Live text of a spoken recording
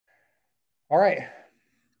All right,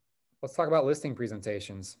 let's talk about listing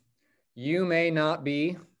presentations. You may not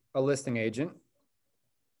be a listing agent.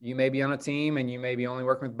 You may be on a team and you may be only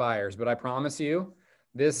working with buyers, but I promise you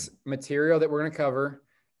this material that we're going to cover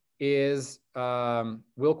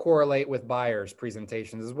will correlate with buyers'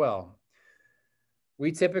 presentations as well.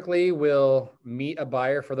 We typically will meet a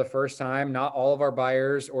buyer for the first time. Not all of our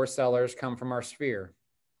buyers or sellers come from our sphere.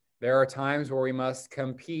 There are times where we must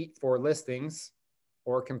compete for listings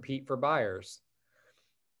or compete for buyers.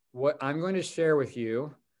 What I'm going to share with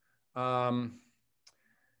you,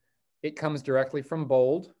 it comes directly from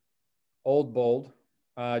Bold, Old Bold.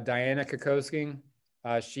 Diana Kokoski,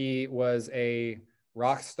 she was a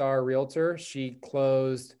rock star realtor. She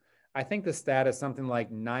closed, I think the stat is something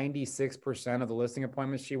like 96% of the listing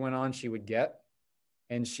appointments she went on, she would get.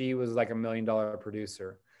 And she was like $1 million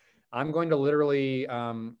producer. I'm going to literally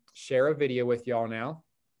share a video with y'all now.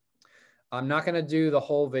 I'm not going to do the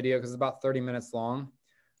whole video because it's about 30 minutes long,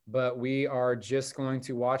 but we are just going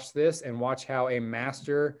to watch this and watch how a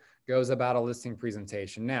master goes about a listing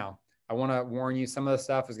presentation. Now, I want to warn you, some of the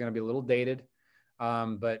stuff is going to be a little dated,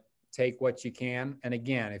 but take what you can. And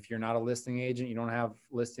again, if you're not a listing agent, you don't have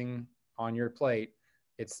listing on your plate,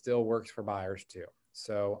 it still works for buyers too.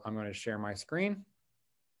 So I'm going to share my screen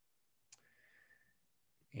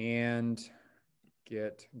and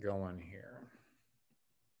get going here.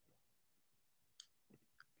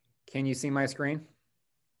 Can you see my screen?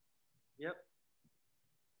 Yep.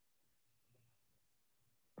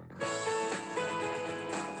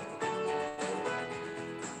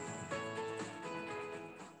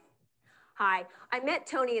 Hi, I met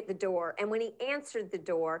Tony at the door, and when he answered the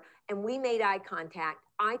door and we made eye contact,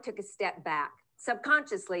 I took a step back.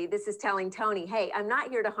 Subconsciously, this is telling Tony, hey, I'm not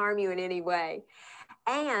here to harm you in any way.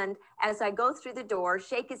 And as I go through the door,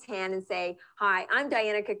 shake his hand and say, hi, I'm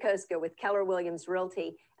Diana Kokoska with Keller Williams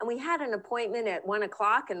Realty. And we had an appointment at 1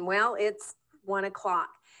 o'clock, and well, it's 1 o'clock.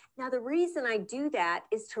 Now, the reason I do that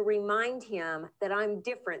is to remind him that I'm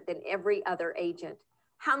different than every other agent.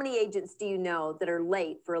 How many agents do you know that are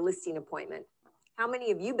late for a listing appointment? How many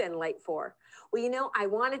have you been late for? Well, you know, I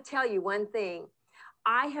want to tell you one thing.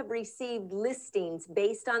 I have received listings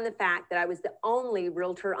based on the fact that I was the only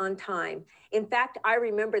realtor on time. In fact, I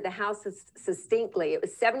remember the house distinctly. It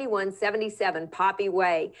was 7177 Poppy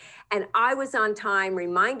Way. And I was on time,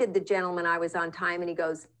 reminded the gentleman I was on time, and he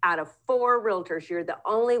goes, out of 4 realtors, you're the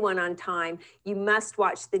only one on time. You must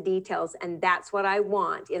watch the details, and that's what I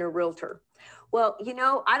want in a realtor. Well, you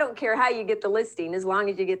know, I don't care how you get the listing as long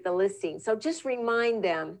as you get the listing. So just remind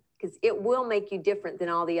them, because it will make you different than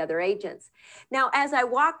all the other agents. Now, as I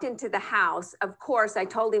walked into the house, of course, I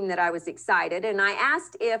told him that I was excited, and I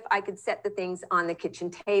asked if I could set the things on the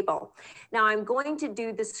kitchen table. Now, I'm going to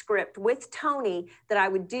do the script with Tony that I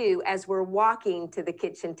would do as we're walking to the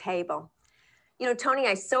kitchen table. You know, Tony,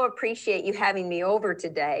 I so appreciate you having me over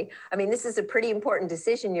today. I mean, this is a pretty important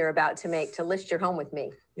decision you're about to make to list your home with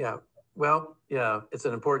me. Yeah. Well, yeah, it's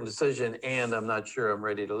an important decision, and I'm not sure I'm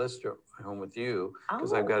ready to list your home with you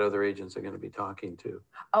because I've got other agents I'm going to be talking to.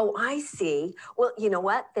 Oh, I see. Well, you know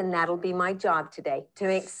what? Then that'll be my job today, to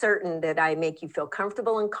make certain that I make you feel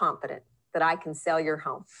comfortable and confident that I can sell your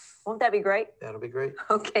home. Won't that be great? That'll be great.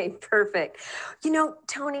 Okay, perfect. You know,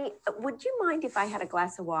 Tony, would you mind if I had a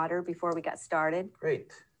glass of water before we got started?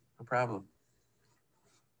 Great. No problem.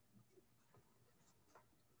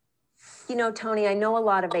 You know, Tony, I know a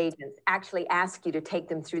lot of agents actually ask you to take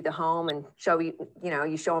them through the home and show you,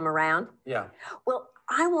 you show them around. Yeah. Well,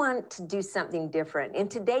 I want to do something different. In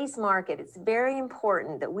today's market, it's very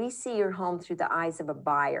important that we see your home through the eyes of a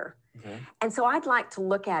buyer. Okay. And so I'd like to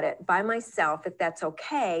look at it by myself, if that's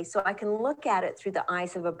okay, so I can look at it through the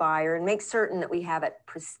eyes of a buyer and make certain that we have it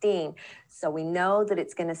pristine, so we know that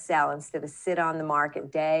it's going to sell instead of sit on the market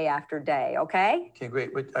day after day, okay? Okay,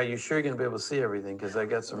 great. But are you sure you're going to be able to see everything? Because I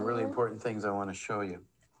got some really important things I want to show you.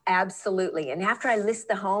 Absolutely. And after I list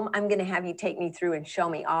the home, I'm going to have you take me through and show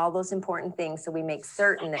me all those important things so we make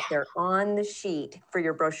certain that they're on the sheet for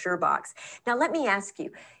your brochure box. Now, let me ask you,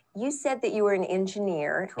 you said that you were an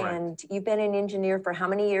engineer. Correct. And you've been an engineer for how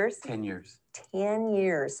many years? 10 years. 10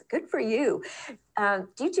 years. Good for you. Do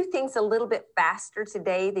you do things a little bit faster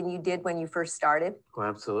today than you did when you first started? Oh,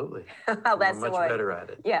 absolutely. That's much better at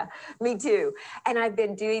it. Yeah, me too. And I've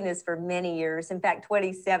been doing this for many years, in fact,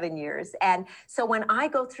 27 years. And so when I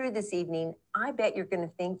go through this evening, I bet you're going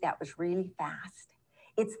to think that was really fast.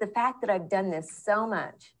 It's the fact that I've done this so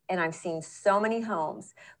much and I've seen so many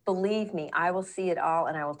homes. Believe me, I will see it all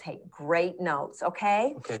and I will take great notes,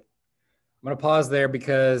 okay? Okay. I'm going to pause there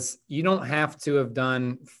because you don't have to have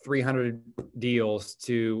done 300 deals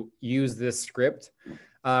to use this script.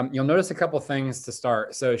 You'll notice a couple things to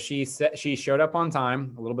start. So she showed up on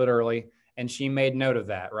time, a little bit early, and she made note of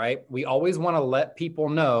that, right? We always want to let people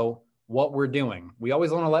know what we're doing. We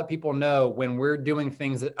always want to let people know when we're doing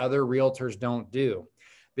things that other realtors don't do.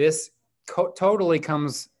 This totally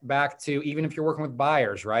comes back to even if you're working with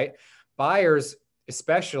buyers, right? Buyers,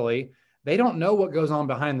 especially, they don't know what goes on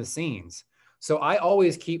behind the scenes. So I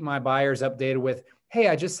always keep my buyers updated with, hey,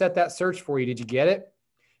 I just set that search for you. Did you get it?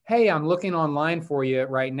 Hey, I'm looking online for you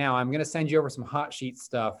right now. I'm going to send you over some hot sheet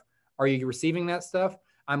stuff. Are you receiving that stuff?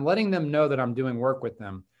 I'm letting them know that I'm doing work with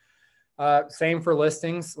them. Same for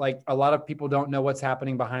listings. Like a lot of people don't know what's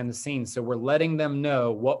happening behind the scenes. So we're letting them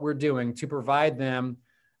know what we're doing to provide them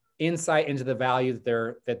insight into the value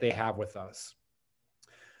that they have with us.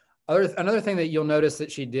 Another thing that you'll notice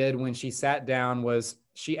that she did when she sat down was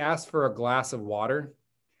she asked for a glass of water.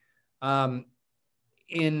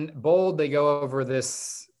 In Bold, they go over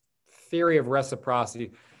this theory of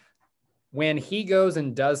reciprocity. When he goes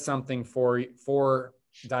and does something for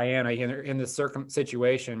Diana in this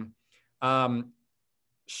situation,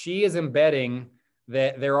 she is embedding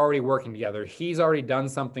that they're already working together. He's already done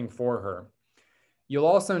something for her. You'll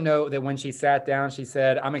also note that when she sat down, she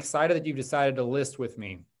said, I'm excited that you've decided to list with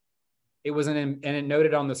me. It was and it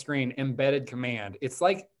noted on the screen, embedded command. It's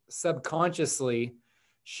like subconsciously,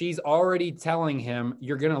 she's already telling him,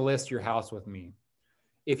 you're going to list your house with me.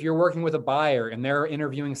 If you're working with a buyer and they're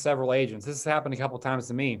interviewing several agents, this has happened a couple of times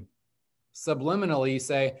to me. Subliminally, you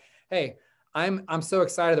say, hey, I'm so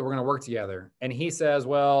excited that we're going to work together. And he says,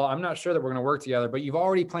 well, I'm not sure that we're going to work together, but you've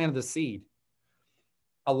already planted the seed.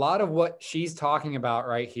 A lot of what she's talking about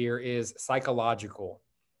right here is psychological.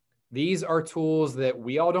 These are tools that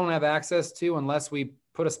we all don't have access to unless we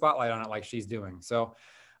put a spotlight on it like she's doing. So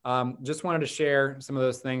just wanted to share some of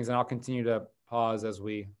those things, and I'll continue to pause as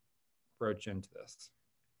we approach into this.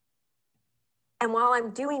 And while I'm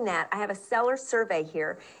doing that, I have a seller survey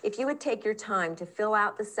here. If you would take your time to fill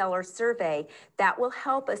out the seller survey, that will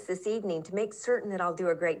help us this evening to make certain that I'll do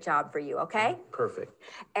a great job for you, okay? Perfect.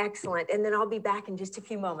 Excellent. And then I'll be back in just a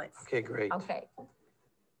few moments. Okay, great. Okay.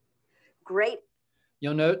 Great.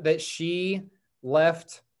 You'll note that she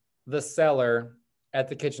left the seller at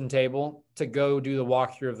the kitchen table to go do the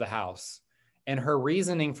walkthrough of the house. And her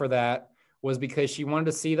reasoning for that was because she wanted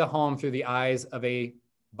to see the home through the eyes of a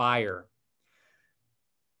buyer.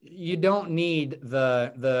 You don't need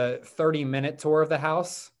the 30-minute tour of the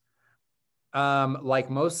house. Like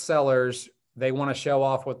most sellers, they want to show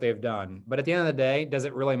off what they've done. But at the end of the day, does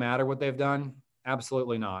it really matter what they've done?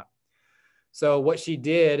 Absolutely not. So what she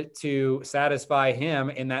did to satisfy him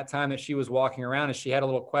in that time that she was walking around is she had a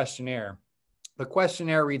little questionnaire. The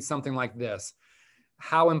questionnaire reads something like this.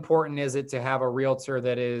 How important is it to have a realtor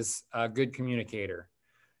that is a good communicator?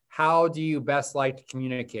 How do you best like to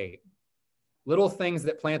communicate? Little things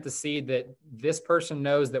that plant the seed that this person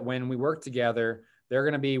knows that when we work together, they're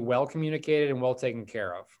going to be well communicated and well taken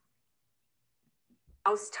care of.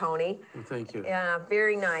 House, Tony. Well, thank you. Yeah,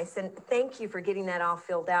 very nice. And thank you for getting that all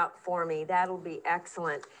filled out for me. That'll be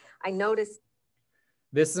excellent. I noticed.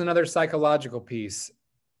 This is another psychological piece.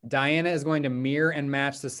 Diana is going to mirror and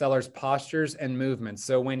match the seller's postures and movements.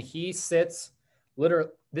 So when he sits, literally,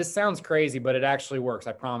 this sounds crazy, but it actually works.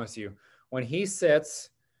 I promise you. When he sits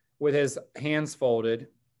with his hands folded,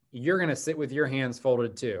 you're going to sit with your hands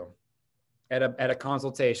folded too at a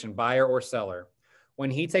consultation, buyer or seller. When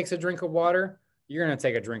he takes a drink of water, you're going to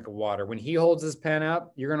take a drink of water. When he holds his pen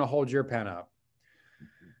up, you're going to hold your pen up.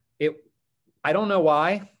 I don't know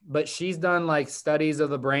why, but she's done like studies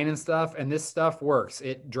of the brain and stuff, and this stuff works.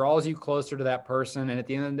 It draws you closer to that person. And at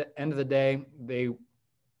the end of the day, it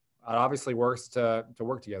obviously works to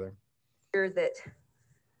work together.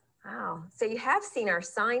 Wow. So you have seen our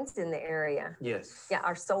signs in the area. Yes. Yeah,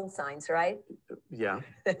 our sold signs, right? Yeah.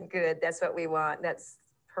 Good. That's what we want. That's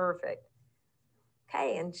perfect.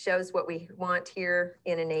 Okay, and shows what we want here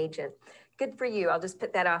in an agent. Good for you. I'll just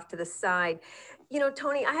put that off to the side. You know,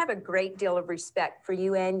 Tony, I have a great deal of respect for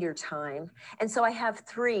you and your time. And so I have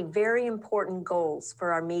 3 very important goals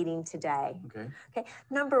for our meeting today. Okay.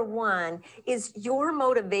 Number 1 is your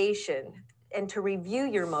motivation, and to review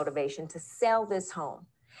your motivation to sell this home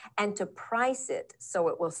and to price it so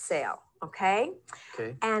it will sell. Okay.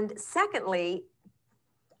 And secondly,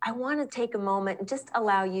 I want to take a moment and just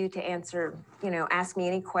allow you to answer, ask me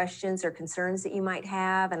any questions or concerns that you might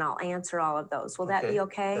have, and I'll answer all of those. Will that be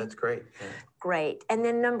okay? That's great. Yeah. Great. And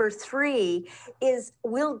then number 3 is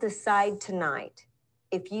we'll decide tonight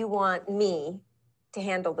if you want me to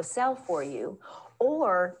handle the sale for you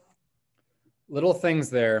or. Little things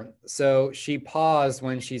there. So she paused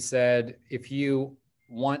when she said, if you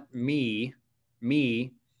want me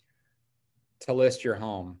to list your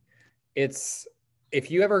home. It's, if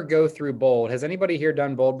you ever go through Bold, has anybody here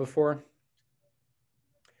done Bold before?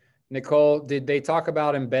 Nicole, did they talk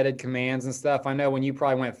about embedded commands and stuff? I know when you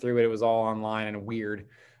probably went through it, it was all online and weird.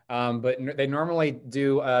 But they normally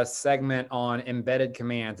do a segment on embedded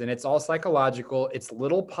commands, and it's all psychological. It's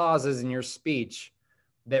little pauses in your speech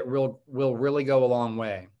that will really go a long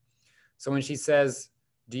way. So when she says,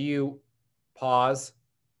 do you pause,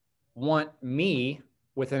 want me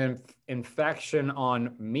with an inflection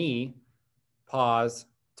on me, pause,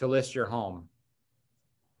 to list your home?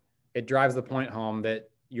 It drives the point home that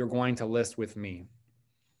you're going to list with me.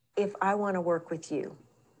 If I want to work with you,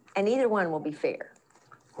 and either one will be fair.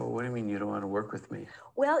 Well, what do you mean you don't want to work with me?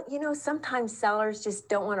 Well, you know, sometimes sellers just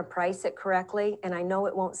don't want to price it correctly, and I know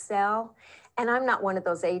it won't sell. And I'm not one of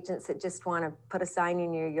those agents that just want to put a sign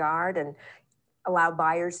in your yard and allow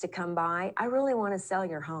buyers to come by. I really want to sell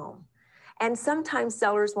your home. And sometimes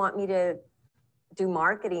sellers want me to do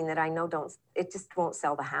marketing that I know it just won't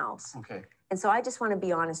sell the house. Okay. And so I just want to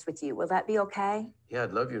be honest with you. Will that be okay? Yeah,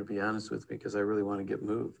 I'd love you to be honest with me because I really want to get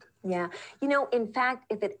moved. Yeah. You know, in fact,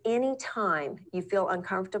 if at any time you feel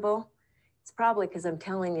uncomfortable, it's probably because I'm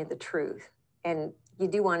telling you the truth. And you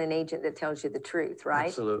do want an agent that tells you the truth, right?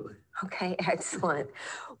 Absolutely. Okay, excellent.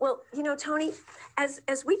 Well, you know, Tony, as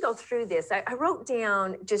we go through this, I wrote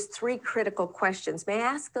down just 3 critical questions. May I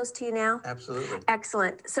ask those to you now? Absolutely.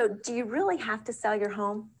 Excellent. So do you really have to sell your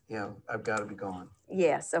home? Yeah, I've got to be gone.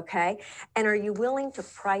 Yes, okay. And are you willing to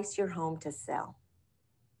price your home to sell?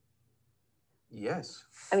 Yes.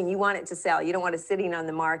 I mean, you want it to sell. You don't want it sitting on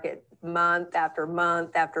the market month after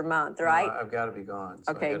month after month, right? No, I've got to be gone.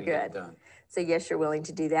 So Okay, I gotta get good. it done. So yes, you're willing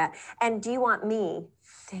to do that. And do you want me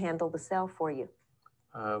to handle the sale for you?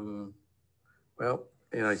 Well,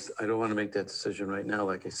 you know, I don't want to make that decision right now.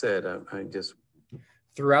 Like I said, I just.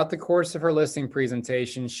 Throughout the course of her listing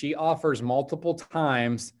presentation, she offers multiple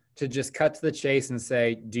times to just cut to the chase and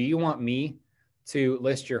say, do you want me to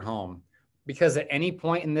list your home? Because at any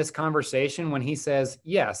point in this conversation, when he says,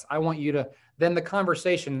 yes, I want you to, then the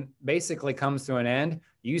conversation basically comes to an end.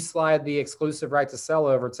 You slide the exclusive right to sell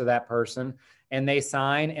over to that person and they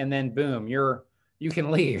sign, and then boom, you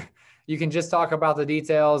can leave. You can just talk about the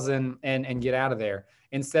details and get out of there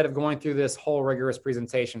instead of going through this whole rigorous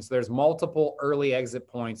presentation. So there's multiple early exit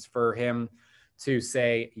points for him to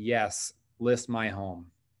say, yes, list my home.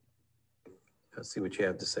 Let's see what you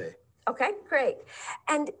have to say. Okay, great.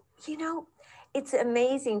 And you know, it's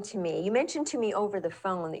amazing to me. You mentioned to me over the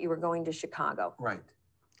phone that you were going to Chicago. Right.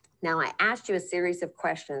 Now, I asked you a series of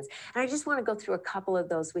questions, and I just want to go through a couple of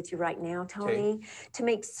those with you right now, Tony, to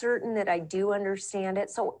make certain that I do understand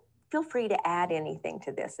it. So feel free to add anything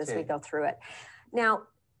to this as we go through it. Now,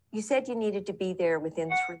 you said you needed to be there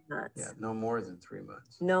within 3 months. Yeah, no more than 3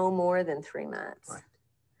 months. No more than 3 months. Right.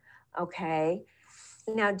 Okay.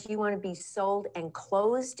 Now, do you want to be sold and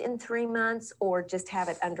closed in 3 months, or just have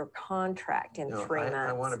it under contract in 3 months?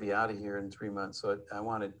 I want to be out of here in 3 months, so I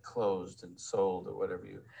want it closed and sold or whatever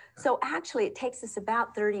you. So actually, it takes us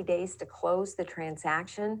about 30 days to close the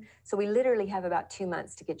transaction. So we literally have about 2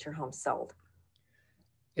 months to get your home sold.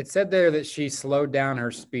 It said there that she slowed down her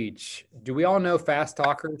speech. Do we all know fast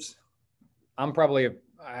talkers?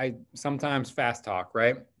 I sometimes fast talk,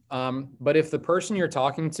 right? But if the person you're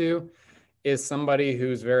talking to is somebody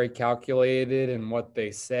who's very calculated in what they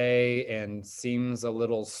say and seems a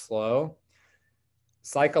little slow,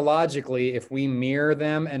 psychologically, if we mirror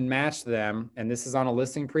them and match them, and this is on a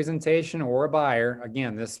listing presentation or a buyer,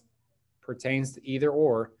 again, this pertains to either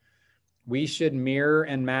or, we should mirror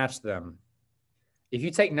and match them. If you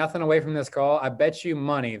take nothing away from this call, I bet you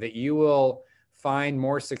money that you will find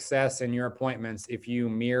more success in your appointments if you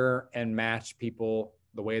mirror and match people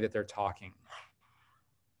the way that they're talking.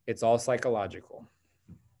 It's all psychological.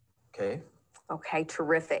 Okay. Okay,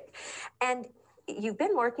 terrific. And you've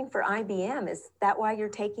been working for IBM. Is that why you're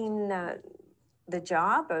taking the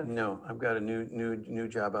job? No, I've got a new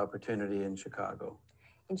job opportunity in Chicago.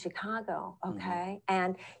 In Chicago, okay.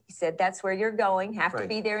 And you said that's where you're going, have to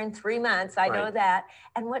be there in 3 months. I know that.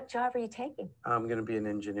 And what job are you taking? I'm going to be an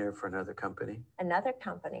engineer for another company. Another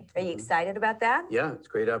company. Are you excited about that? Yeah, it's a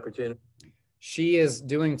great opportunity. She is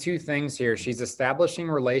doing 2 things here. She's establishing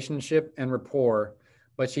relationship and rapport,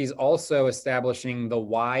 but she's also establishing the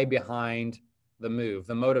why behind the move,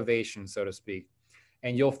 the motivation, so to speak.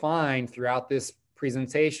 And you'll find throughout this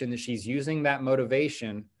presentation that she's using that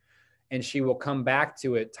motivation, and she will come back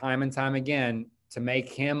to it time and time again to make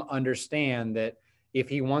him understand that if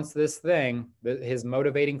he wants this thing, his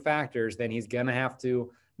motivating factors, then he's going to have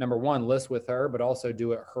to, number one, list with her, but also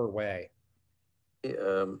do it her way.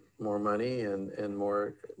 More money and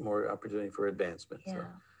more opportunity for advancement. Yeah. So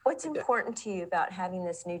What's important to you about having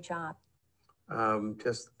this new job?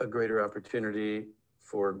 Just a greater opportunity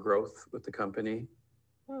for growth with the company.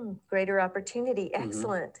 Greater opportunity.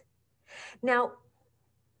 Excellent. Now,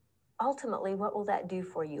 ultimately, what will that do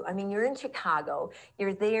for you? I mean, you're in Chicago,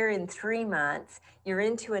 you're there in 3 months, you're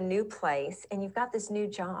into a new place, and you've got this new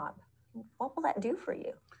job. What will that do for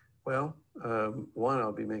you? Well, one,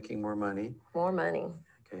 I'll be making more money. More money.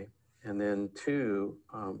 Okay. And then two,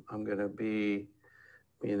 I'm going to be,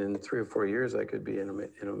 in 3 or 4 years, I could be in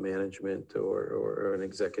a management or an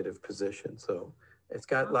executive position. So it's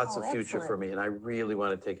got lots of future for me, and I really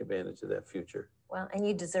want to take advantage of that future. Well, and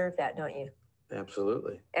you deserve that, don't you?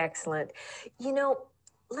 Absolutely. Excellent. You know,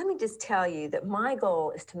 let me just tell you that my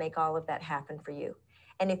goal is to make all of that happen for you.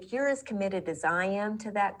 And if you're as committed as I am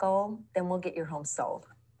to that goal, then we'll get your home sold.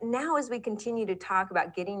 Now, as we continue to talk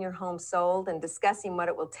about getting your home sold and discussing what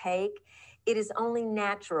it will take, it is only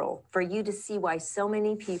natural for you to see why so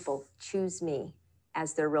many people choose me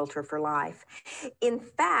as their realtor for life. In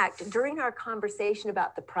fact, during our conversation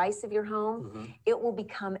about the price of your home, it will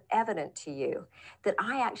become evident to you that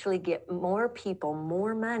I actually get more people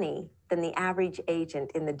more money than the average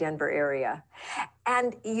agent in the Denver area.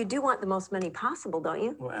 And you do want the most money possible, don't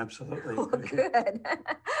you? Well, absolutely. Well, good.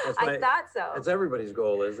 I thought so. That's everybody's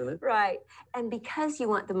goal, isn't it? Right. And because you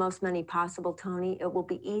want the most money possible, Tony, it will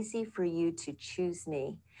be easy for you to choose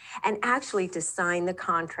me and actually to sign the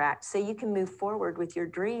contract so you can move forward with your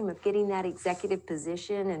dream of getting that executive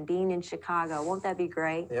position and being in Chicago. Won't that be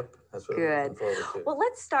great? Yep. That's what Good. I'm looking forward to. Well,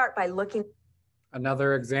 let's start by looking.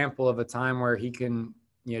 Another example of a time where he can,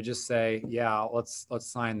 just say, yeah, let's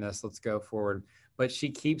sign this, let's go forward. But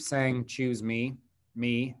she keeps saying, choose me,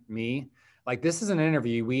 me, me. Like, this is an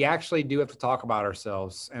interview. We actually do have to talk about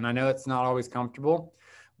ourselves. And I know it's not always comfortable,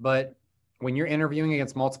 but when you're interviewing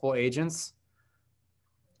against multiple agents,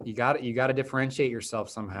 you got to differentiate yourself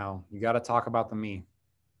somehow. You got to talk about the me,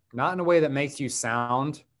 not in a way that makes you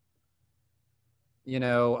sound,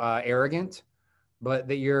 arrogant, but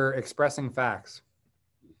that you're expressing facts.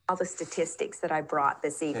 All the statistics that I brought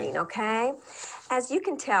this evening, okay? As you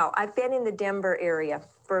can tell, I've been in the Denver area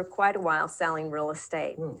for quite a while selling real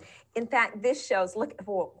estate. In fact, this shows,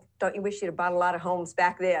 don't you wish you'd have bought a lot of homes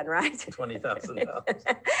back then, right?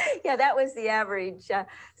 $20,000. Yeah, that was the average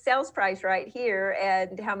sales price right here,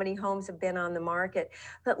 and how many homes have been on the market.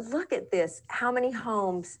 But look at this, how many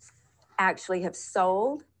homes actually have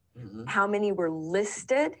sold, how many were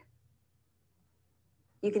listed.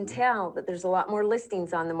 You can tell that there's a lot more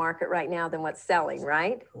listings on the market right now than what's selling,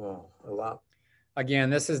 right? Well, a lot.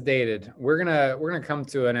 Again, this is dated. We're gonna come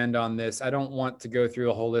to an end on this. I don't want to go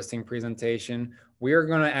through a whole listing presentation. We are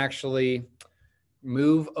gonna actually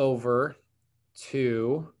move over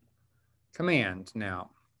to Command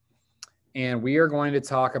now. And we are going to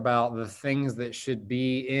talk about the things that should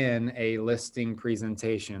be in a listing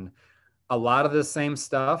presentation. A lot of the same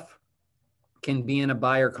stuff can be in a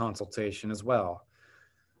buyer consultation as well.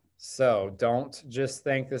 So don't just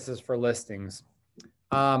think this is for listings.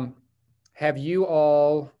 Have you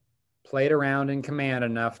all played around in Command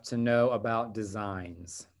enough to know about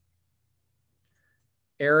designs?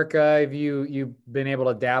 Erica, have you been able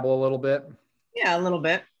to dabble a little bit? Yeah, a little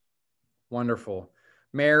bit. Wonderful.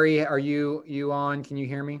 Mary, are you on? Can you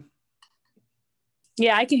hear me?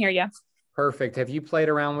 Yeah, I can hear you. Perfect. Have you played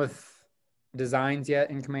around with designs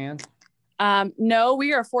yet in Command? No,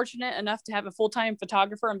 we are fortunate enough to have a full-time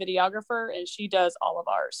photographer and videographer, and she does all of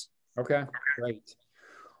ours. Okay, great.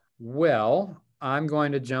 Well, I'm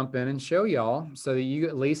going to jump in and show y'all so that you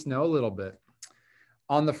at least know a little bit.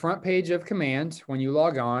 On the front page of Command, when you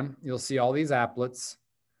log on, you'll see all these applets.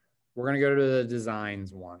 We're going to go to the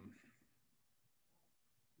designs one.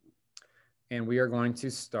 And we are going to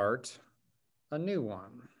start a new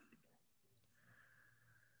one.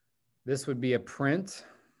 This would be a print.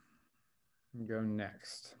 Go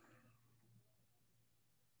next.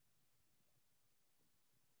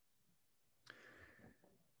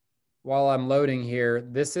 While I'm loading here,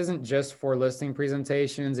 this isn't just for listing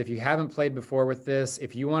presentations. If you haven't played before with this,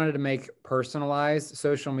 if you wanted to make personalized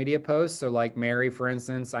social media posts, so like Mary, for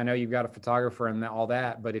instance, I know you've got a photographer and all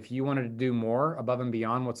that, but if you wanted to do more above and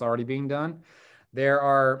beyond what's already being done, there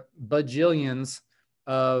are bajillions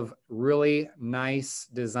of really nice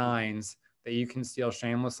designs that you can steal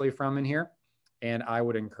shamelessly from in here. And I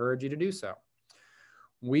would encourage you to do so.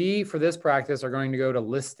 We, for this practice, are going to go to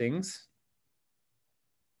listings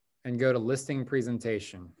and go to listing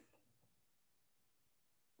presentation.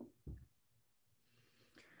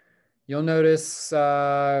 You'll notice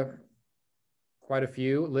quite a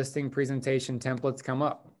few listing presentation templates come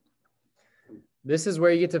up. This is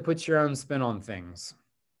where you get to put your own spin on things.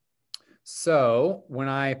 So when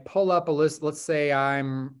I pull up a list, let's say I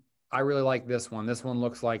really like this one. This one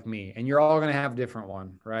looks like me. And you're all going to have different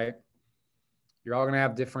one, right? You're all going to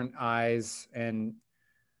have different eyes and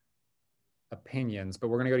opinions, but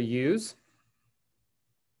we're going to go to use.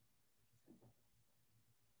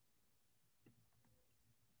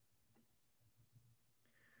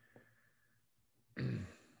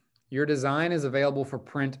 Your design is available for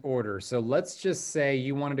print order. So let's just say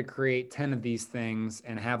you wanted to create 10 of these things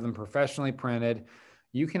and have them professionally printed.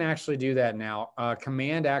 You can actually do that now.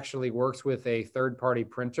 Command actually works with a third-party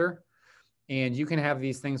printer, and you can have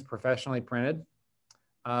these things professionally printed.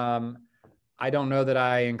 I don't know that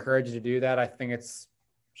I encourage you to do that. I think it's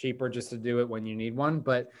cheaper just to do it when you need one,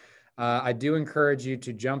 but I do encourage you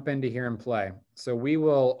to jump into here and play. So we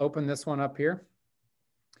will open this one up here.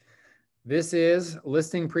 This is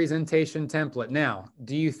listing presentation template. Now,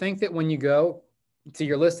 do you think that when you go to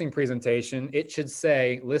your listing presentation, it should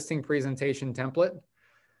say listing presentation template?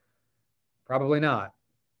 Probably not.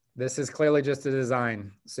 This is clearly just a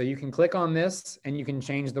design. So you can click on this and you can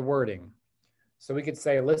change the wording. So we could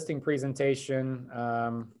say listing presentation.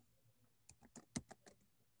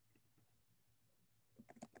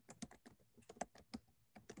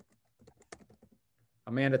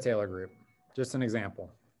 Amanda Taylor Group, just an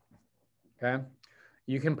example. Okay.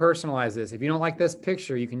 You can personalize this. If you don't like this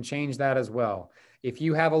picture, you can change that as well. If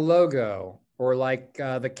you have a logo or like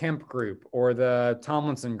the Kemp Group or the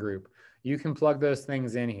Tomlinson Group, you can plug those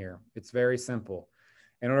things in here. It's very simple.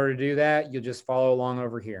 In order to do that, you'll just follow along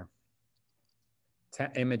over here.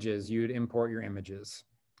 Images, you'd import your images.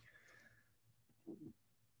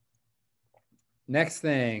 Next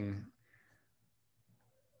thing,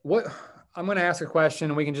 I'm going to ask a question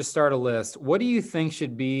and we can just start a list. What do you think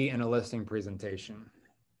should be in a listing presentation?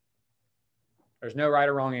 There's no right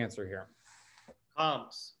or wrong answer here.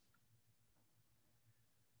 Comps.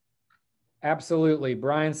 Absolutely.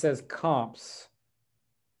 Brian says comps.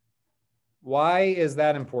 Why is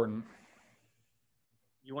that important?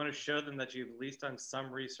 You want to show them that you've at least done some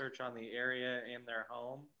research on the area and their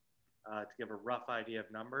home to give a rough idea of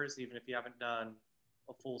numbers. Even if you haven't done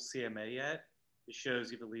a full CMA yet, it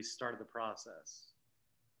shows you've at least started the process.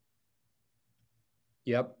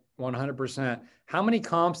 Yep, 100%. How many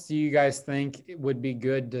comps do you guys think it would be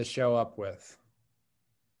good to show up with?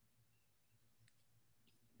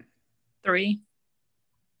 3.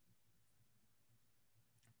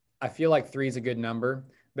 I feel like 3 is a good number.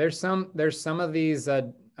 There's some of these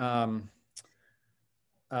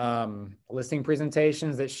listing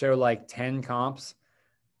presentations that show like 10 comps.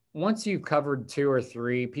 Once you've covered 2 or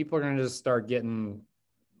 3, people are going to just start getting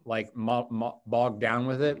like bogged down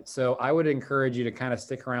with it. So I would encourage you to kind of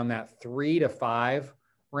stick around that 3 to 5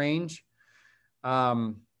 range.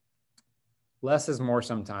 Less is more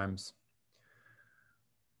sometimes.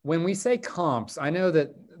 When we say comps, I know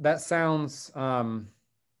that sounds,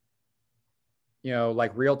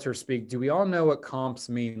 like realtor speak. Do we all know what comps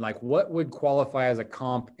mean? Like what would qualify as a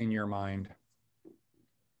comp in your mind?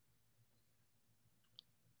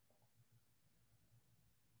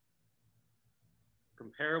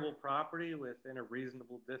 Comparable property within a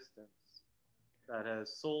reasonable distance that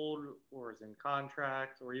has sold or is in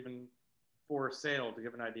contract or even for sale, to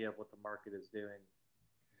give an idea of what the market is doing.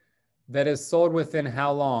 That is sold within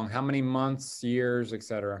how long? How many months, years,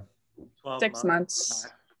 etc.? 6 months.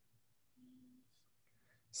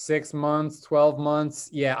 6 months, 12 months.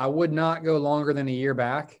 Yeah, I would not go longer than a year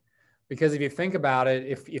back, because if you think about it,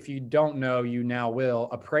 if you don't know, you now will.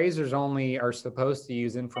 Appraisers only are supposed to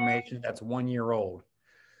use information that's 1 year old.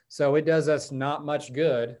 So it does us not much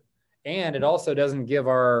good. And it also doesn't give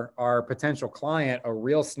our potential client a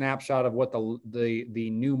real snapshot of what the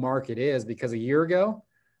new market is, because a year ago,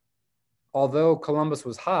 although Columbus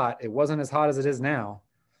was hot, it wasn't as hot as it is now.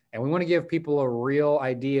 And we want to give people a real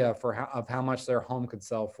idea of how much their home could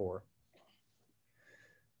sell for.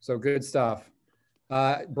 So good stuff.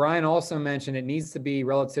 Brian also mentioned it needs to be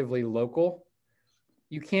relatively local.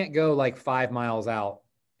 You can't go like 5 miles out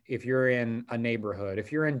if you're in a neighborhood.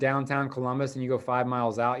 If you're in downtown Columbus and you go 5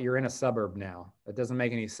 miles out, you're in a suburb now. That doesn't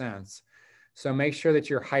make any sense. So make sure that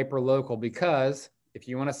you're hyper local, because if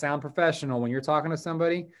you want to sound professional when you're talking to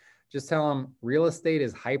somebody, just tell them real estate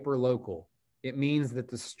is hyper local. It means that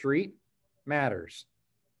the street matters.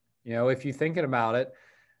 If you're thinking about it,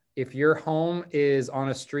 if your home is on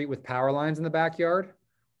a street with power lines in the backyard,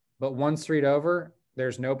 but 1 street over,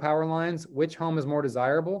 there's no power lines, which home is more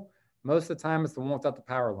desirable? Most of the time, it's the one without the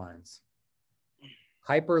power lines.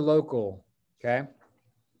 Hyper local, okay?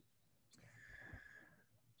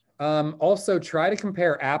 Also, try to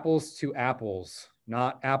compare apples to apples,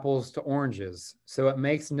 not apples to oranges. So it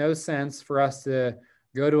makes no sense for us to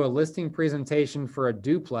go to a listing presentation for a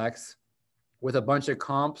duplex with a bunch of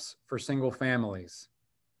comps for single families,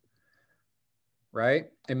 right?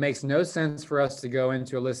 It makes no sense for us to go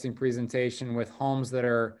into a listing presentation with homes that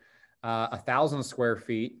are 1,000 square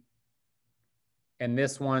feet, and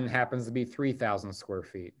this one happens to be 3,000 square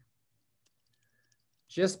feet.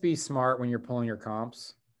 Just be smart when you're pulling your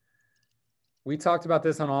comps. We talked about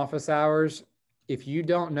this on office hours. If you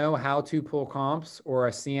don't know how to pull comps or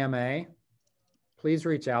a CMA, please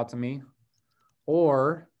reach out to me,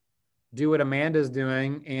 or do what Amanda's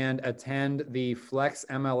doing and attend the Flex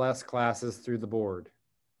MLS classes through the board.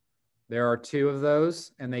 There are 2 of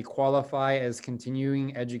those, and they qualify as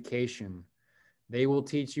continuing education. They will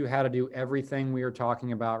teach you how to do everything we are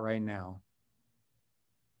talking about right now.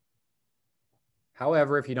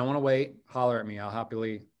 However, if you don't want to wait, holler at me. I'll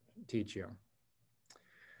happily teach you.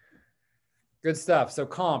 Good stuff. So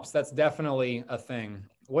comps, that's definitely a thing.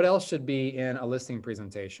 What else should be in a listing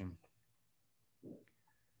presentation?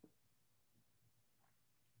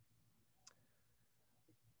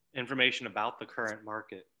 Information about the current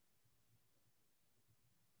market.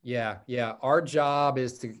 Yeah. Our job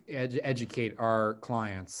is to educate our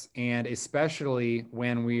clients, and especially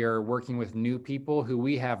when we are working with new people who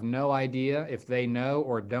we have no idea if they know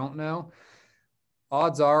or don't know.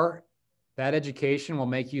 Odds are that education will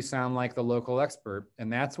make you sound like the local expert.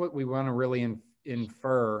 And that's what we want to really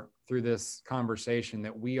infer through this conversation,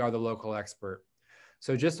 that we are the local expert.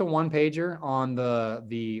 So just a 1-pager on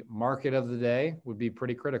the market of the day would be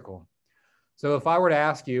pretty critical. So if I were to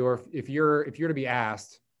ask you, or if you're to be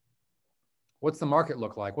asked, what's the market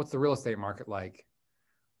look like? What's the real estate market like?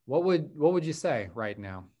 What would you say right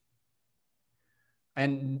now?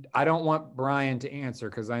 And I don't want Brian to answer,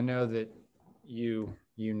 because I know that you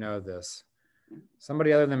know this.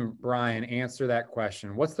 Somebody other than Brian, answer that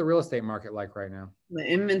question. What's the real estate market like right now? The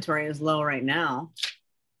inventory is low right now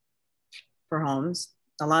for homes.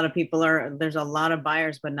 A lot of people there's a lot of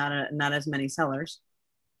buyers, but not as many sellers.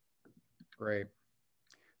 Great.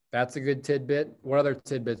 That's a good tidbit. What other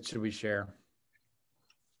tidbits should we share?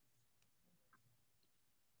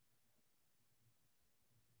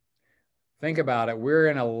 Think about it. We're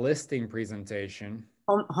in a listing presentation.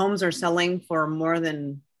 Homes are selling for more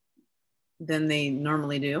than they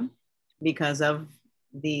normally do because of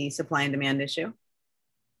the supply and demand issue.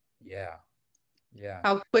 Yeah.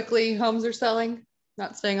 How quickly homes are selling,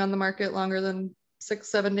 not staying on the market longer than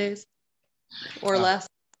 6-7 days or less.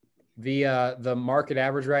 The market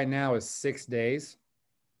average right now is 6 days.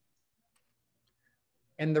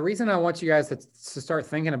 And the reason I want you guys to start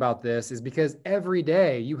thinking about this is because every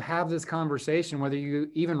day you have this conversation, whether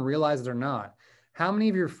you even realize it or not. How many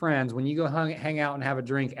of your friends, when you go hang out and have a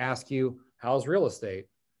drink, ask you, how's real estate?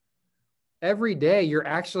 Every day you're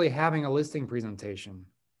actually having a listing presentation,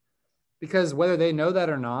 because whether they know that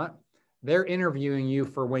or not, they're interviewing you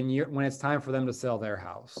for when it's time for them to sell their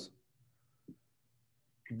house.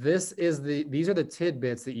 These are the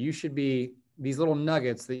tidbits that you should be, these little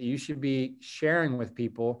nuggets that you should be sharing with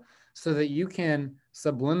people, so that you can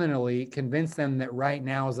subliminally convince them that right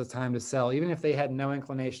now is the time to sell, even if they had no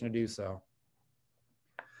inclination to do so.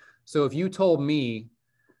 So if you told me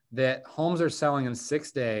that homes are selling in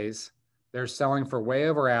 6 days, they're selling for way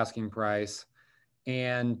over asking price,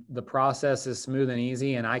 and the process is smooth and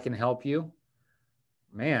easy, and I can help you,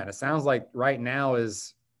 man, it sounds like right now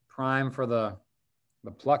is prime for the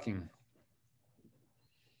plucking.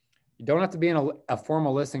 You don't have to be in a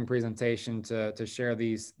formal listing presentation to share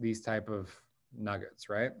these type of nuggets,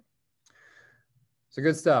 right? So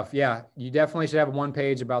good stuff. Yeah, you definitely should have a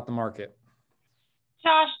 1-page about the market.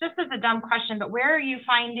 Josh, this is a dumb question, but where are you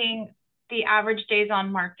finding the average days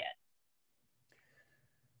on market?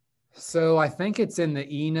 So I think it's in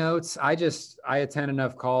the e-notes. I attend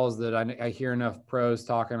enough calls that I hear enough pros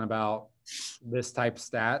talking about this type of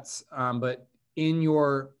stats. But in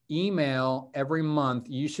your email every month,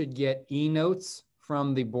 you should get e-notes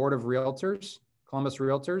from the Board of Realtors, Columbus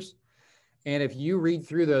Realtors. And if you read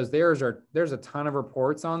through those, there's a ton of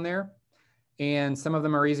reports on there. And some of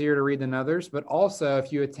them are easier to read than others. But also,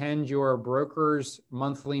 if you attend your broker's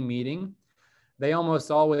monthly meeting, they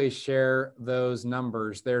almost always share those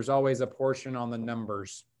numbers. There's always a portion on the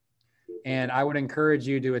numbers. And I would encourage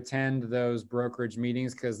you to attend those brokerage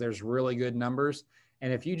meetings, because there's really good numbers.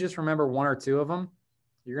 And if you just remember 1 or 2 of them,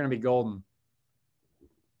 you're going to be golden.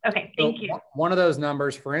 Okay, thank you. One of those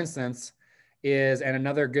numbers, for instance, is, and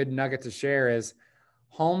another good nugget to share is,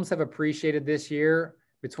 homes have appreciated this year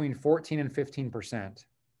between 14 and 15%.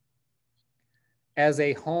 As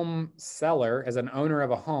a home seller, as an owner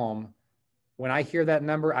of a home, when I hear that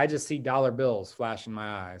number, I just see dollar bills flash in my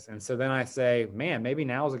eyes. And so then I say, man, maybe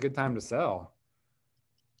now is a good time to sell.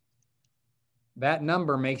 That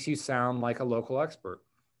number makes you sound like a local expert.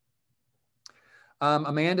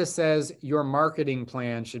 Amanda says your marketing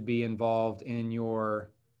plan should be involved in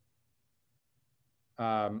your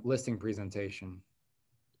listing presentation.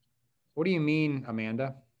 What do you mean,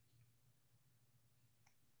 Amanda?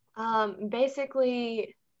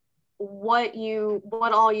 Basically what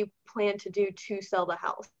all you plan to do to sell the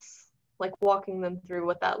house, like walking them through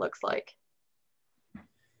what that looks like.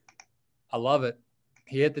 I love it.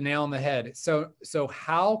 He hit the nail on the head. So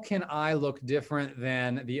how can I look different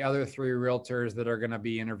than the other 3 realtors that are going to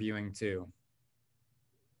be interviewing too?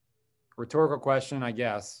 Rhetorical question, I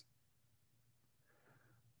guess.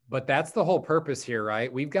 But that's the whole purpose here,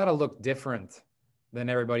 right? We've got to look different than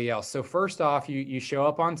everybody else. So first off, you show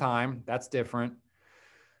up on time. That's different.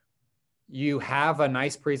 You have a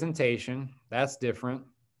nice presentation. That's different.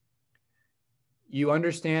 You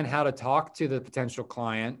understand how to talk to the potential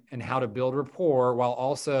client and how to build rapport while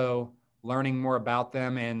also learning more about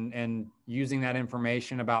them and using that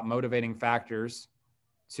information about motivating factors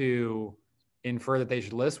to infer that they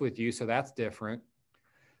should list with you. So that's different.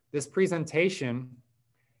 This presentation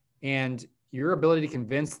and your ability to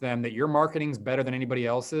convince them that your marketing's better than anybody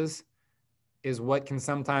else's is what can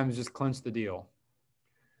sometimes just clinch the deal.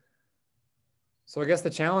 So I guess the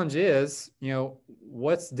challenge is,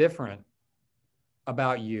 what's different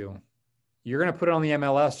about you? You're going to put it on the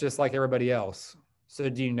MLS just like everybody else. So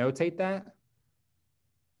do you notate that?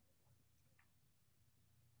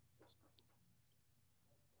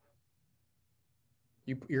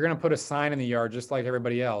 You're going to put a sign in the yard just like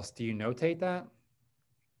everybody else. Do you notate that?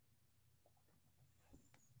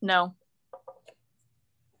 No.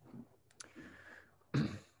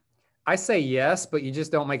 I say yes, but you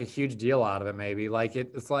just don't make a huge deal out of it. Maybe like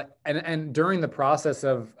it's like, and during the process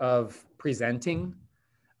of presenting,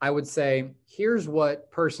 I would say, here's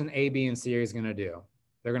what person A, B, and C is going to do.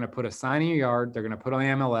 They're going to put a sign in your yard. They're going to put on the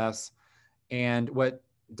MLS. And what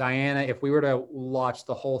Diana, if we were to watch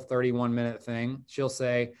the whole 31-minute thing, she'll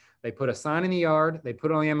say they put a sign in the yard, they put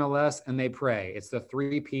it on the MLS, and they pray. It's the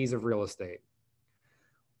 3 Ps of real estate.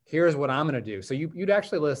 Here's what I'm going to do. So you'd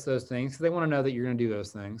actually list those things because they want to know that you're going to do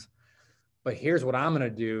those things. But here's what I'm going to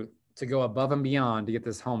do to go above and beyond to get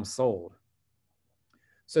this home sold.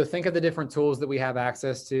 So think of the different tools that we have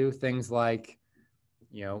access to, things like,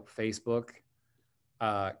 Facebook,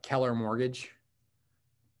 Keller Mortgage,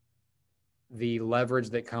 the leverage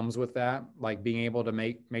that comes with that, like being able to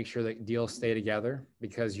make sure that deals stay together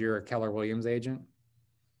because you're a Keller Williams agent.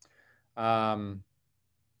 Facebook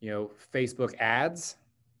ads,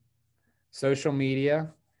 social media,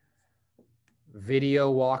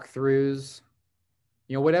 video walkthroughs,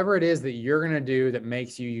 whatever it is that you're going to do that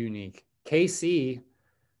makes you unique. KC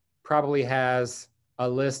probably has a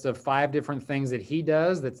list of 5 different things that he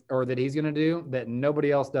does that he's going to do that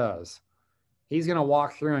nobody else does. He's going to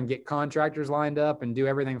walk through and get contractors lined up and do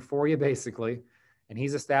everything for you basically. And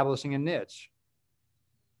he's establishing a niche.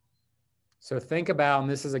 So think about, and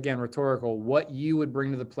this is again rhetorical, what you would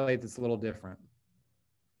bring to the plate that's a little different.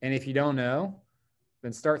 And if you don't know,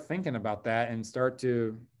 then start thinking about that and start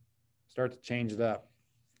to change it up.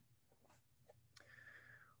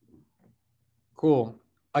 Cool.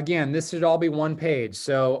 Again, this should all be 1 page.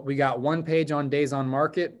 So we got 1 page on days on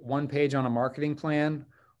market, 1 page on a marketing plan,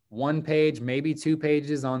 1 page, maybe 2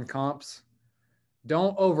 pages on comps.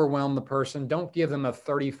 Don't overwhelm the person. Don't give them a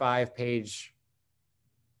 35-page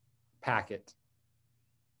packet.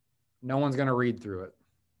 No one's going to read through it.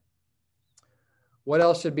 What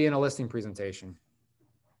else should be in a listing presentation?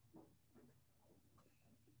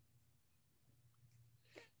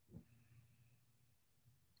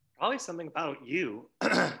 Probably something about you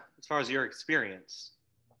as far as your experience,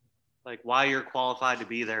 like why you're qualified to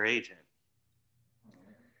be their agent.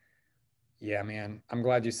 Yeah, man, I'm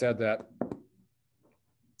glad you said that.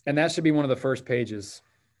 And that should be one of the first pages.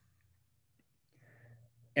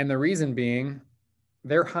 And the reason being,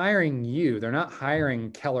 they're hiring you. They're not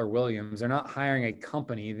hiring Keller Williams. They're not hiring a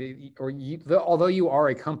company. Although you are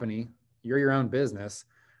a company, you're your own business.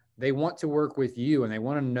 They want to work with you and they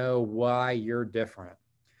want to know why you're different.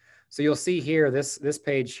 So you'll see here, this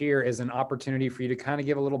page here is an opportunity for you to kind of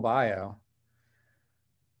give a little bio.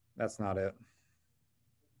 That's not it.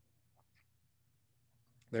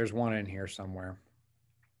 There's one in here somewhere.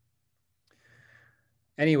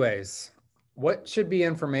 Anyways, what should be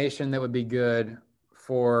information that would be good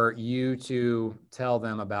for you to tell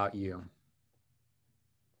them about you?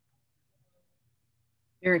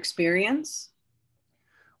 Your experience.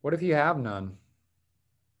 What if you have none?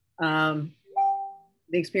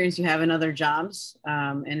 The experience you have in other jobs,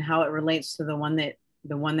 and how it relates to the one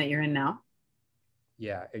that you're in now.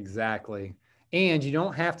 Yeah, exactly. And you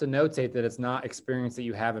don't have to notate that it's not experience that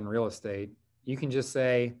you have in real estate. You can just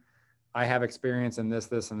say, I have experience in this,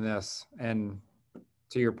 this, and this. And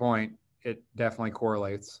to your point, it definitely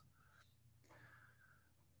correlates.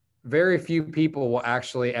 Very few people will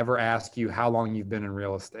actually ever ask you how long you've been in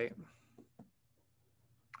real estate.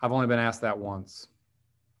 I've only been asked that once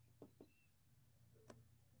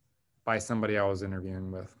by somebody I was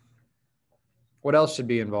interviewing with. What else should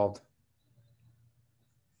be involved?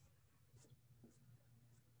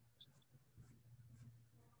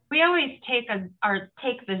 We always take the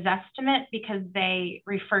Zestimate because they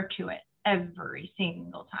refer to it every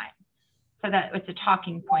single time. So that it's a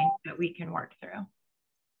talking point that we can work through.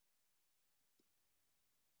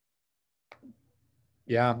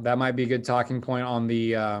 Yeah, that might be a good talking point on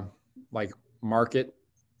the like market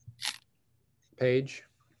page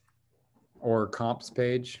or comps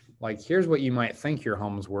page. Like, here's what you might think your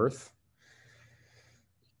home's worth.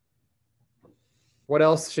 What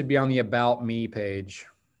else should be on the About Me page?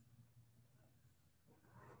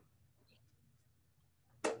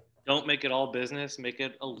 Don't make it all business. Make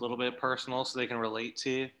it a little bit personal so they can relate to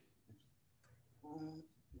you.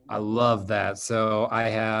 I love that. So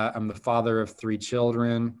I'm the father of 3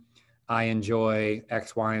 children. I enjoy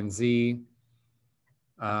X, Y, and Z.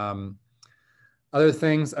 Other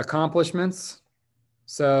things, accomplishments.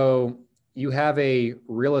 So you have a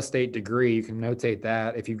real estate degree. You can notate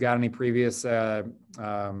that. If you've got any previous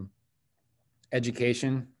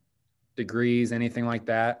education, degrees, anything like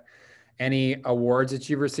that. Any awards that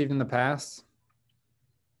you've received in the past?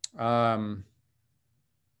 What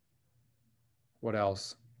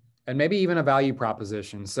else? And maybe even a value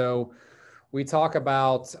proposition. So we talk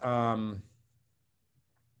about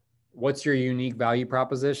what's your unique value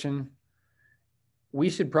proposition. We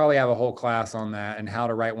should probably have a whole class on that and how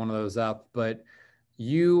to write one of those up. But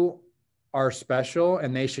you are special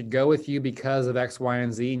and they should go with you because of X, Y,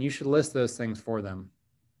 and Z. And you should list those things for them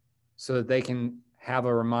so that they can have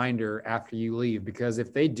a reminder after you leave. Because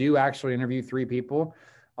if they do actually interview 3 people,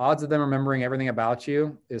 odds of them remembering everything about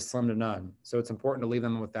you is slim to none. So it's important to leave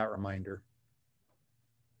them with that reminder.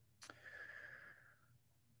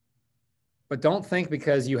 But don't think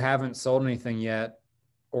because you haven't sold anything yet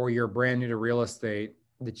or you're brand new to real estate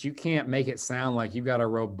that you can't make it sound like you've got a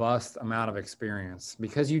robust amount of experience,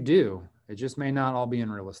 because you do. It just may not all be in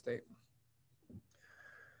real estate.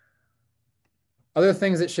 Other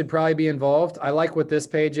things that should probably be involved. I like what this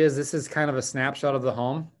page is. This is kind of a snapshot of the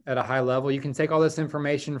home at a high level. You can take all this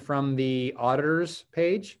information from the auditor's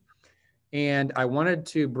page. And I wanted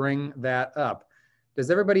to bring that up.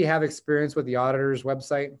 Does everybody have experience with the auditor's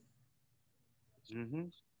website? Mm-hmm.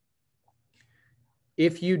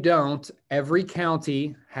 If you don't, every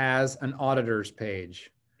county has an auditor's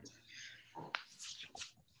page.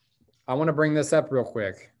 I want to bring this up real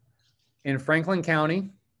quick. In Franklin County,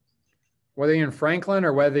 whether you're in Franklin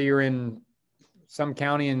or whether you're in some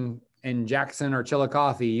county in Jackson or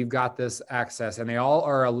Chillicothe, you've got this access, and they all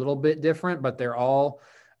are a little bit different, but they all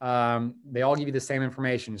give you the same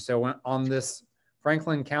information. So on this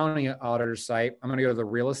Franklin County auditor site, I'm going to go to the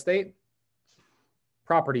real estate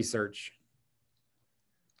property search.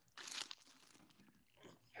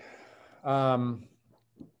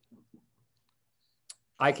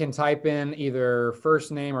 I can type in either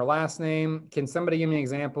first name or last name. Can somebody give me an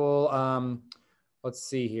example? Let's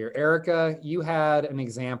see here. Erica, you had an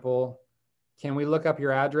example. Can we look up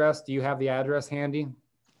your address? Do you have the address handy?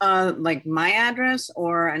 Like my address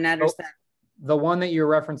or an address that? The one that you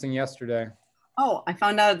were referencing yesterday. Oh, I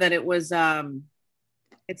found out that it was,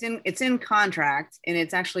 it's in contract, and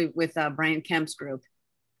it's actually with Brian Kemp's group.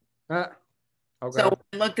 Okay. So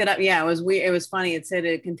I looked it up. Yeah, it was funny. It said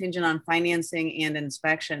a contingent on financing and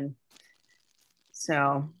inspection.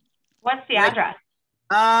 So what's the address?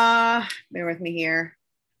 Bear with me here.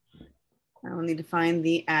 I will need to find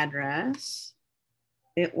the address.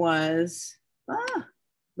 It was,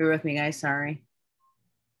 bear with me, guys. Sorry.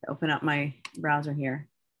 Open up my browser here.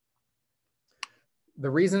 The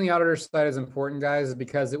reason the auditor site is important, guys, is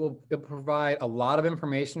because it'll provide a lot of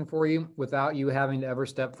information for you without you having to ever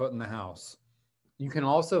step foot in the house. You can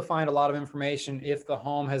also find a lot of information if the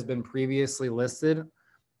home has been previously listed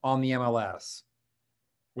on the MLS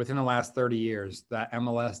within the last 30 years. That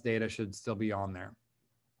MLS data should still be on there.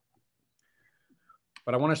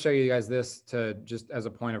 But I want to show you guys this to just as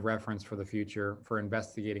a point of reference for the future for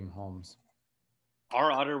investigating homes.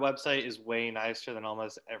 Our auditor website is way nicer than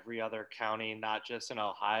almost every other county, not just in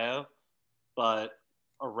Ohio, but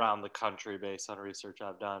around the country based on research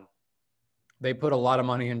I've done. They put a lot of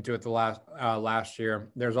money into it the last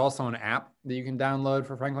year. There's also an app that you can download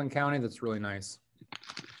for Franklin County that's really nice.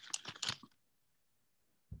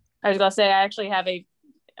 I was gonna say I actually have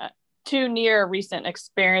two near recent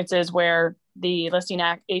experiences where the listing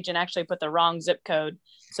agent actually put the wrong zip code.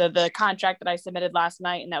 So the contract that I submitted last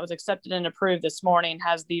night and that was accepted and approved this morning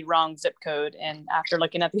has the wrong zip code. And after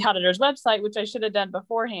looking at the auditor's website, which I should have done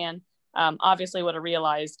beforehand, obviously would have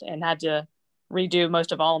realized and had to redo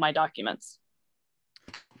most of all of my documents.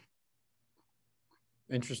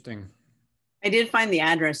 Interesting. I did find the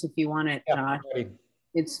address if you want it, Yeah, Josh.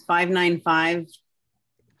 It's 595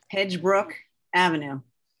 Hedgebrook Avenue.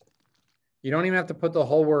 you don't even have to put the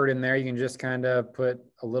whole word in there. You can just kind of put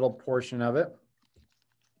a little portion of it.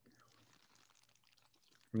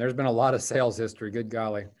 And there's been a lot of sales history. Good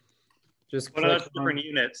golly. Just What are those different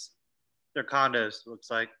units? They're condos, looks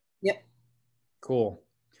like. Yep. Cool.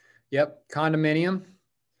 Yep. Condominium.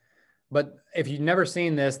 But if you've never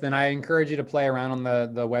seen this, then I encourage you to play around on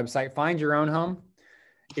the website. Find your own home.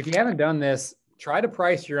 If you haven't done this, try to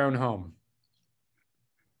price your own home.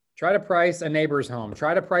 Try to price a neighbor's home.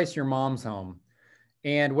 Try to price your mom's home.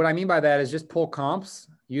 And what I mean by that is just pull comps,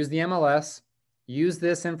 use the MLS, use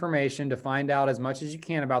this information to find out as much as you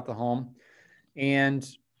can about the home, and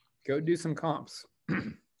go do some comps.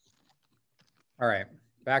 All right,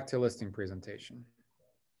 back to listing presentation.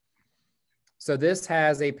 So this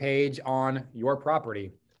has a page on your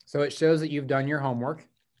property. So it shows that you've done your homework.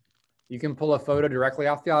 You can pull a photo directly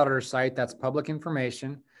off the auditor's site. That's public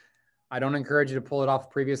information. I don't encourage you to pull it off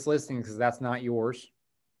previous listings because that's not yours.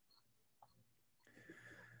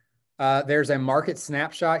 There's a market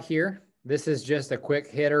snapshot here. This is just a quick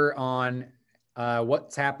hitter on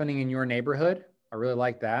what's happening in your neighborhood. I really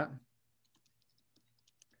like that.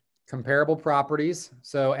 Comparable properties.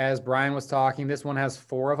 So as Brian was talking, this one has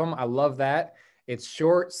 4 of them. I love that. It's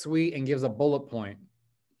short, sweet, and gives a bullet point.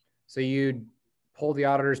 So you pull the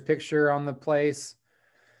auditor's picture on the place,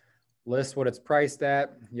 list what it's priced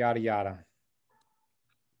at, yada, yada.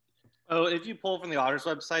 Oh, if you pull from the auditor's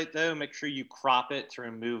website, though, make sure you crop it to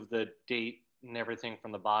remove the date and everything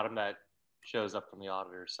from the bottom that shows up from the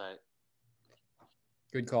auditor's site.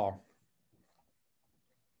 Good call.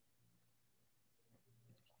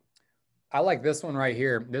 I like this one right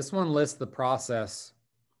here. This one lists the process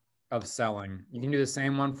of selling. You can do the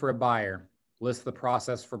same one for a buyer. List the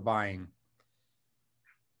process for buying.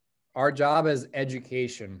 Our job is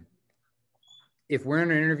education. If we're in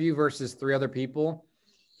an interview versus 3 other people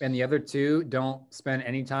and the other 2 don't spend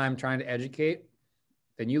any time trying to educate,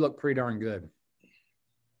 then you look pretty darn good.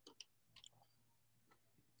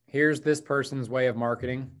 Here's this person's way of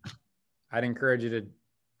marketing. I'd encourage you to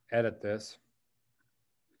edit this.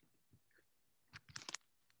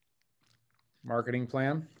 Marketing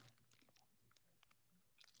plan.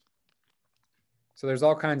 So there's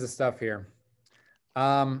all kinds of stuff here.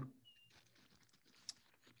 I'm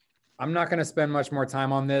not going to spend much more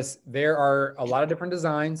time on this. There are a lot of different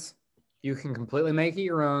designs. You can completely make it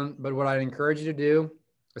your own, but what I'd encourage you to do,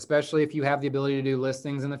 especially if you have the ability to do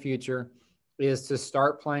listings in the future, is to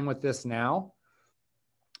start playing with this now,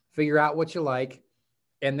 figure out what you like,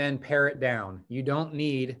 and then pare it down. You don't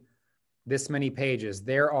need this many pages.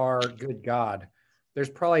 There are, good God, there's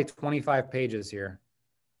probably 25 pages here.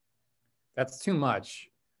 That's too much.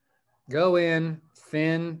 Go in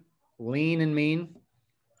thin, lean, and mean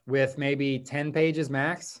with maybe 10 pages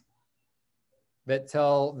max that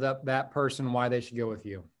tell that person why they should go with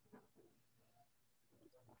you.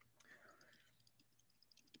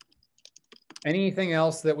 Anything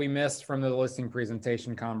else that we missed from the listing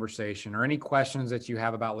presentation conversation, or any questions that you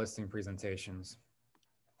have about listing presentations?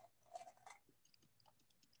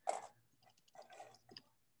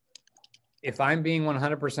 If I'm being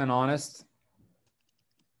 100% honest,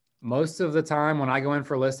 most of the time when I go in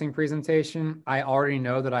for a listing presentation, I already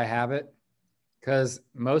know that I have it, because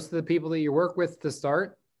most of the people that you work with to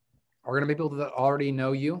start are going to be people that already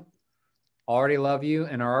know you, already love you,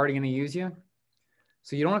 and are already going to use you.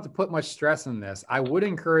 So you don't have to put much stress in this. I would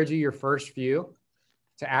encourage you your first few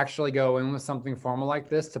to actually go in with something formal like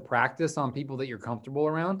this to practice on people that you're comfortable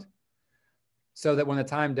around, so that when the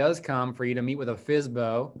time does come for you to meet with a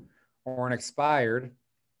FSBO or an expired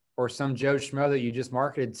or some Joe Schmo that you just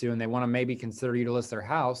marketed to and they want to maybe consider you to list their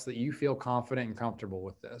house, that you feel confident and comfortable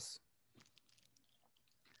with this.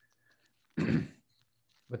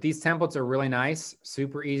 But these templates are really nice,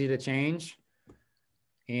 super easy to change,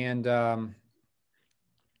 and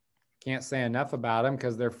can't say enough about them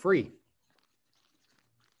because they're free.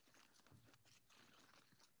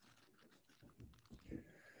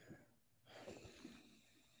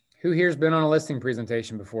 Who here's been on a listing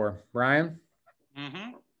presentation before? Brian?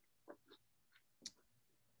 Mm-hmm.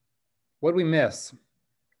 What'd we miss?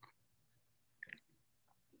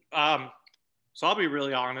 So I'll be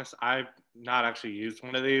really honest. I've not actually used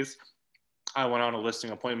one of these. I went on a listing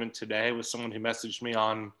appointment today with someone who messaged me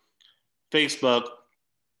on Facebook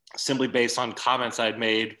simply based on comments I'd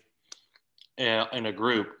made in a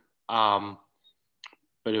group. But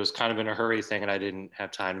it was kind of in a hurry thing and I didn't have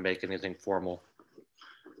time to make anything formal.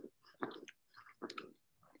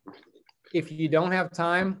 If you don't have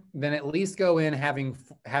time, then at least go in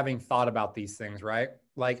having thought about these things, right?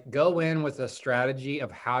 Like go in with a strategy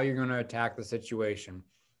of how you're going to attack the situation.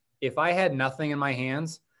 If I had nothing in my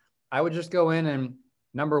hands, I would just go in and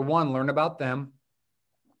number one, learn about them,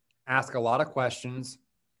 ask a lot of questions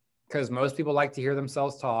because most people like to hear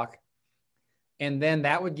themselves talk. And then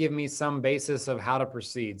that would give me some basis of how to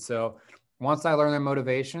proceed. So once I learn their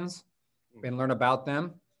motivations and learn about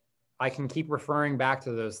them, I can keep referring back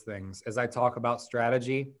to those things as I talk about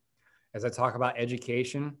strategy, as I talk about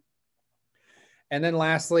education. And then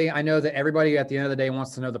lastly, I know that everybody at the end of the day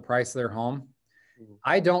wants to know the price of their home.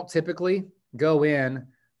 I don't typically go in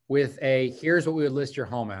with a, here's what we would list your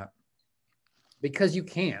home at, because you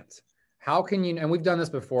can't. How can you, and we've done this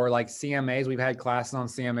before, like CMAs, we've had classes on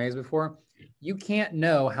CMAs before. You can't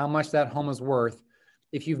know how much that home is worth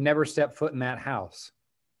if you've never stepped foot in that house.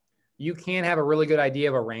 You can have a really good idea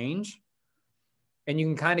of a range, and you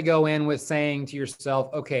can kind of go in with saying to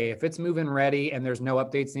yourself, okay, if it's move-in ready and there's no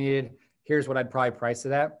updates needed, here's what I'd probably price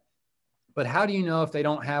it at. But how do you know if they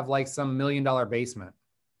don't have like some $1 million basement?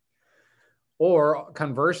 Or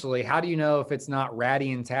conversely, how do you know if it's not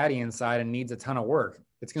ratty and tatty inside and needs a ton of work?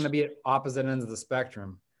 It's going to be at opposite ends of the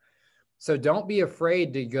spectrum. So don't be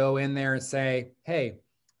afraid to go in there and say, hey,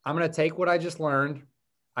 I'm going to take what I just learned.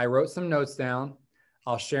 I wrote some notes down.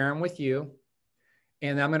 I'll share them with you.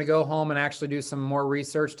 And I'm going to go home and actually do some more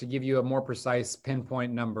research to give you a more precise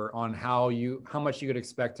pinpoint number on how much you could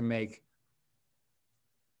expect to make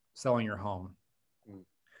selling your home.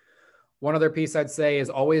 One other piece I'd say is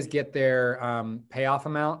always get their payoff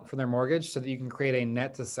amount for their mortgage so that you can create a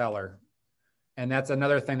net to seller. And that's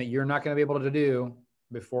another thing that you're not going to be able to do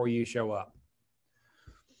before you show up.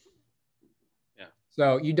 Yeah.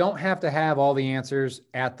 So you don't have to have all the answers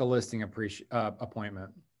at the listing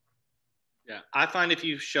appointment. Yeah. I find if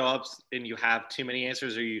you show up and you have too many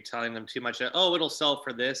answers or you're telling them too much that, oh, it'll sell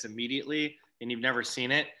for this immediately and you've never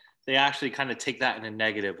seen it, they actually kind of take that in a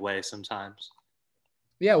negative way sometimes.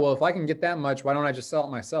 Yeah, well, if I can get that much, why don't I just sell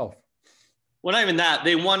it myself? Well, not even that.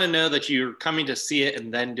 They want to know that you're coming to see it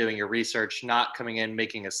and then doing your research, not coming in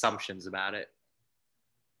making assumptions about it.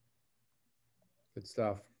 Good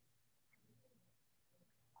stuff.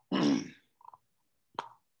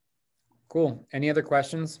 Cool. Any other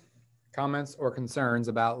questions, comments, or concerns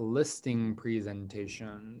about listing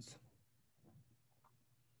presentations?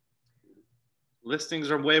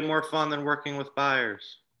 Listings are way more fun than working with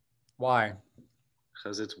buyers. Why?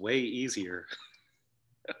 Because it's way easier.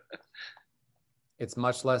 It's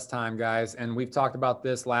much less time, guys. And we've talked about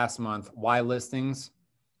this last month. Why listings?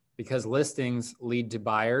 Because listings lead to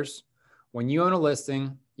buyers. When you own a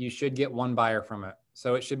listing, you should get one buyer from it.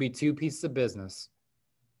 So it should be two pieces of business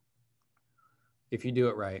if you do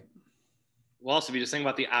it right. Well, also, if you just think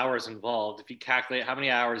about the hours involved, if you calculate how many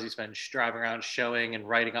hours you spend driving around showing and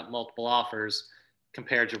writing up multiple offers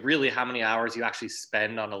compared to really how many hours you actually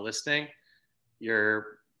spend on a listing,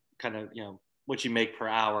 you're kind of, what you make per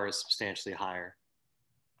hour is substantially higher.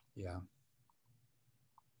 Yeah.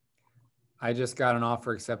 I just got an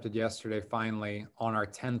offer accepted yesterday, finally, on our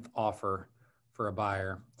 10th offer for a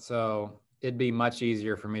buyer. So it'd be much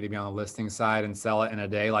easier for me to be on the listing side and sell it in a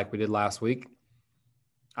day like we did last week.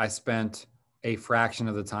 I spent a fraction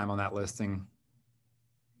of the time on that listing.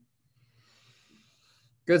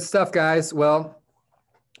 Good stuff, guys. Well,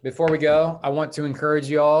 before we go, I want to encourage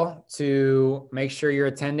you all to make sure you're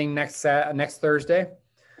attending next Thursday,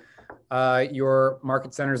 your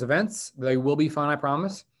Market Centers events. They will be fun, I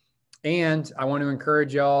promise. And I want to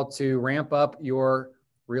encourage y'all to ramp up your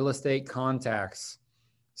real estate contacts.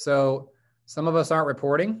 So some of us aren't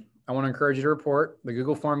reporting. I want to encourage you to report. The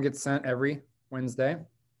Google form gets sent every Wednesday.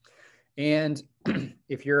 And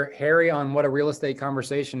if you're hairy on what a real estate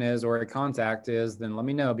conversation is or a contact is, then let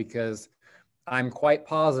me know, because I'm quite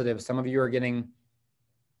positive some of you are getting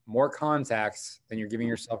more contacts than you're giving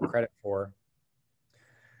yourself credit for.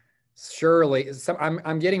 Surely,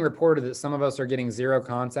 I'm getting reported that some of us are getting 0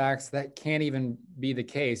 contacts. That can't even be the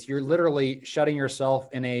case. You're literally shutting yourself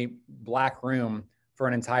in a black room for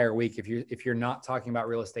an entire week if you're not talking about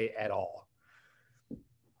real estate at all.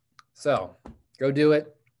 So go do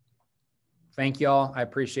it. Thank y'all. I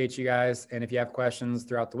appreciate you guys. And if you have questions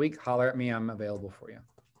throughout the week, holler at me. I'm available for you.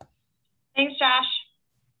 Thanks, Josh.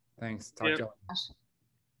 Thanks. Talk to y'all.